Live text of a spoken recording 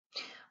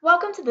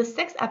Welcome to the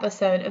sixth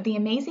episode of the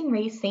Amazing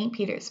Race St.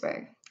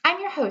 Petersburg. I'm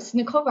your host,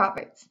 Nicole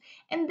Roberts,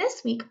 and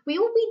this week we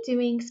will be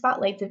doing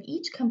spotlights of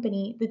each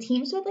company the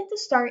teams would like to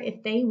start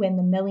if they win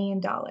the $1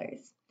 million.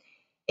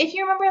 If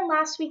you remember in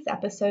last week's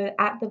episode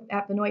at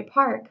Benoit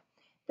Park,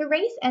 the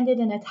race ended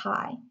in a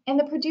tie, and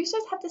the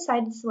producers have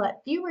decided to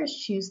let viewers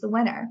choose the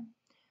winner.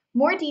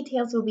 More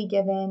details will be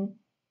given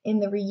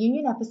in the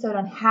reunion episode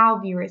on how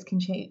viewers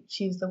can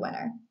choose the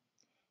winner.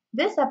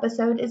 This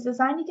episode is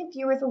designed to give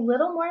viewers a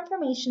little more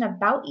information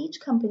about each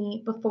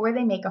company before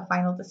they make a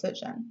final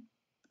decision.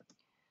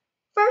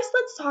 First,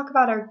 let's talk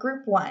about our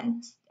Group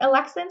 1,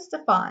 Alexa and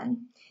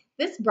Stefan.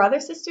 This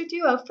brother-sister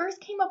duo first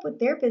came up with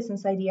their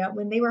business idea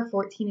when they were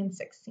 14 and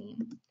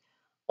 16.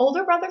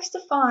 Older brother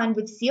Stefan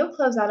would steal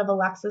clothes out of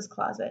Alexa's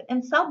closet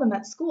and sell them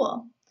at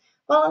school.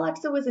 While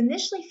Alexa was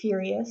initially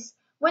furious,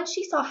 once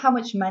she saw how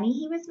much money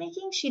he was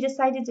making, she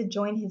decided to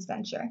join his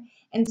venture,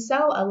 and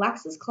so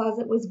Alexa's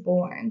Closet was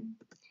born.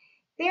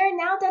 They are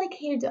now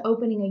dedicated to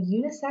opening a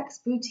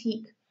unisex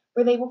boutique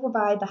where they will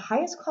provide the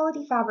highest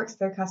quality fabrics to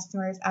their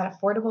customers at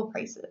affordable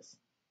prices.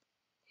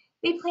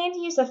 They plan to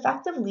use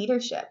effective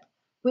leadership,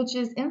 which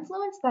is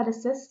influence that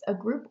assists a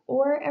group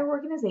or an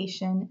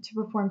organization to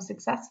perform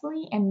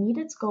successfully and meet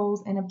its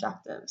goals and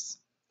objectives,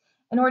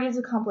 in order to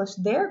accomplish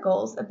their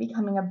goals of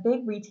becoming a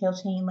big retail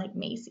chain like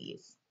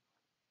Macy's.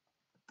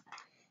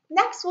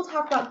 Next, we'll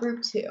talk about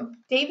Group 2,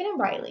 David and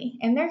Riley,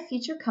 and their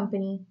future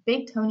company,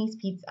 Big Tony's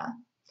Pizza.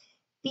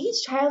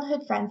 These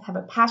childhood friends have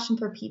a passion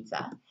for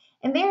pizza,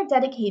 and they are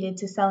dedicated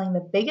to selling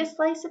the biggest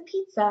slice of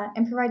pizza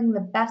and providing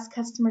the best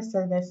customer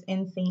service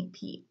in St.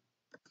 Pete.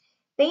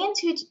 They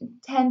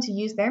intend to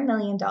use their $1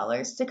 million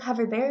to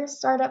cover their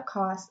startup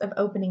costs of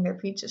opening their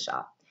pizza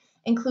shop,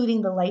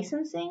 including the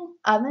licensing,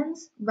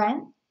 ovens,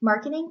 rent,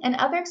 marketing, and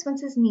other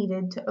expenses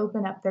needed to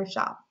open up their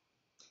shop.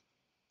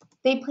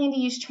 They plan to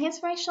use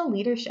transformational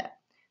leadership,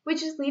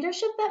 which is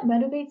leadership that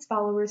motivates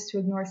followers to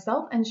ignore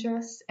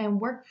self-interest and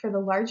work for the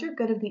larger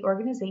good of the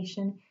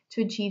organization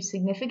to achieve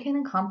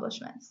significant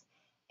accomplishments,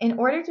 in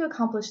order to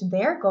accomplish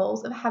their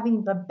goals of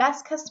having the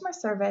best customer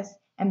service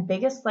and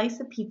biggest slice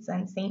of pizza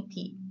in St.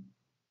 Pete.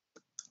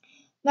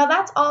 Now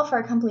that's all for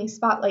our company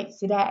spotlights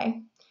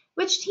today.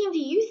 Which team do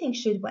you think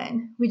should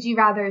win? Would you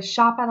rather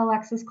shop at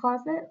Alexa's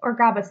Closet or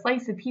grab a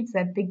slice of pizza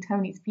at Big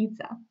Tony's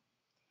Pizza?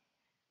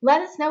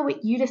 Let us know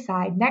what you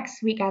decide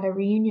next week at a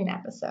reunion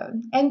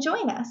episode, and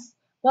join us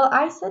while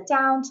I sit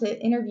down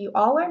to interview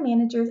all our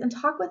managers and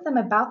talk with them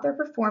about their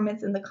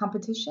performance in the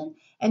competition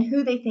and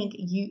who they think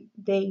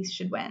they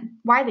should win,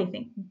 why they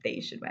think they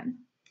should win.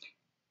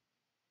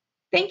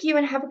 Thank you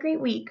and have a great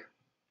week.